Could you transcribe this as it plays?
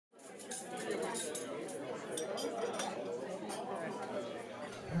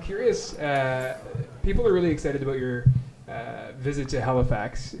curious, people are really excited about your visit to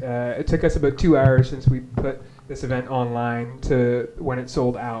Halifax. It took us about 2 hours since we put this event online to when it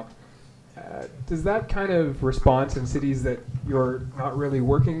sold out. Does that kind of response in cities that you're not really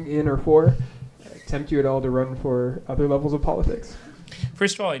working in or for tempt you at all to run for other levels of politics?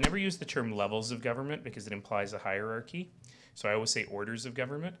 First of all, I never use the term levels of government because it implies a hierarchy. So I always say orders of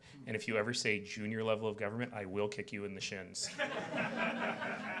government. And if you ever say junior level of government, I will kick you in the shins.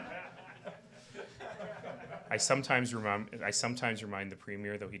 I sometimes remind the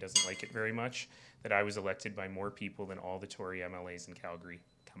Premier, though he doesn't like it very much, that I was elected by more people than all the Tory MLAs in Calgary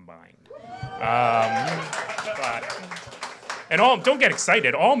combined. Don't get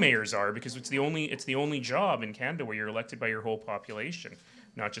excited. All mayors are, because it's the only job in Canada where you're elected by your whole population,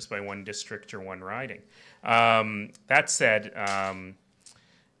 not just by one district or one riding. That said,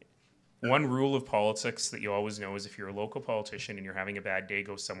 one rule of politics that you always know is if you're a local politician and you're having a bad day,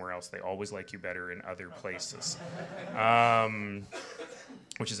 go somewhere else. They always like you better in other places,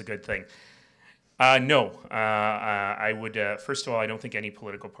 which is a good thing. No, I would, first of all, I don't think any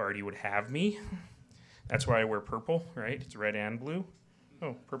political party would have me. That's why I wear purple, right? It's red and blue.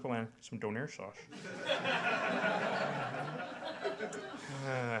 Oh, purple and some donair sauce.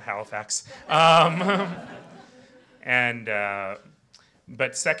 Halifax.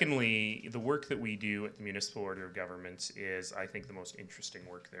 But secondly, the work that we do at the Municipal Order of Government is, I think, the most interesting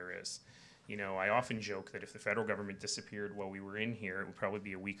work there is. You know, I often joke that if the federal government disappeared while we were in here, it would probably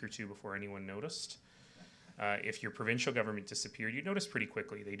be a week or two before anyone noticed. If your provincial government disappeared, you'd notice pretty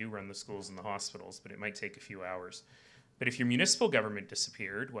quickly. They do run the schools and the hospitals, but it might take a few hours. But if your municipal government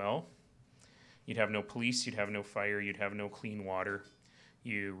disappeared, well, you'd have no police, you'd have no fire, you'd have no clean water.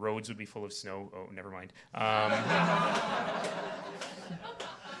 Your roads would be full of snow. Oh, never mind.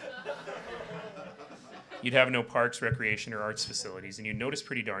 You'd have no parks, recreation, or arts facilities, and you'd notice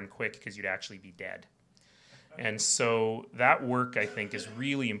pretty darn quick because you'd actually be dead. And so that work, I think, is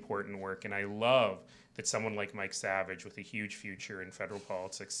really important work, and I love that someone like Mike Savage with a huge future in federal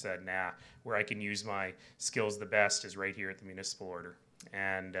politics said, nah, where I can use my skills the best is right here at the municipal order.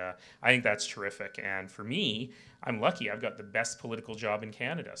 And I think that's terrific. And for me, I'm lucky. I've got the best political job in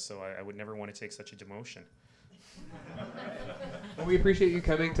Canada, so I would never want to take such a demotion. Well, we appreciate you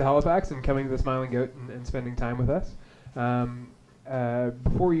coming to Halifax and coming to the Smiling Goat and spending time with us.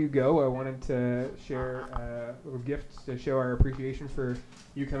 Before you go, I wanted to share a little gift to show our appreciation for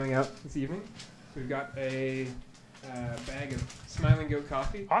you coming out this evening. We've got a bag of Smiling Goat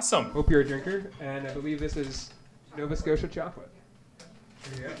coffee. Awesome. Hope you're a drinker. And I believe this is Nova Scotia chocolate.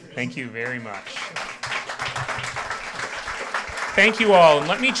 Thank you very much. Thank you all. And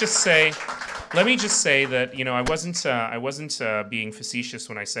let me just say that, you know, I wasn't being facetious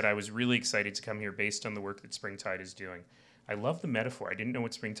when I said I was really excited to come here based on the work that Springtide is doing. I love the metaphor. I didn't know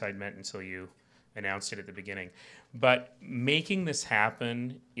what Springtide meant until you announced it at the beginning. But making this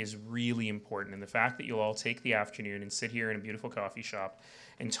happen is really important. And the fact that you'll all take the afternoon and sit here in a beautiful coffee shop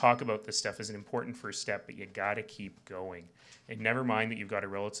and talk about this stuff is an important first step, but you got to keep going. And never mind that you've got a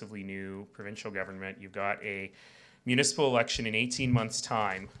relatively new provincial government. You've got a municipal election in 18 months'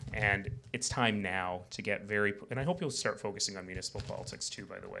 time, and it's time now to get and I hope you'll start focusing on municipal politics too,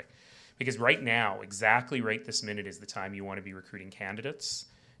 by the way. Because right now, exactly right this minute is the time you want to be recruiting candidates.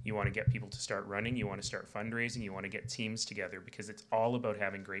 You want to get people to start running. You want to start fundraising. You want to get teams together because it's all about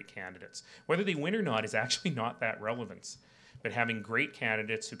having great candidates. Whether they win or not is actually not that relevant. But having great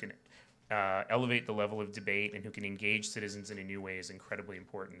candidates who can elevate the level of debate and who can engage citizens in a new way is incredibly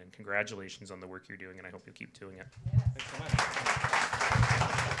important. And congratulations on the work you're doing, and I hope you'll keep doing it. Yeah. Thanks so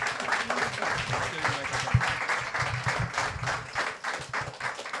much.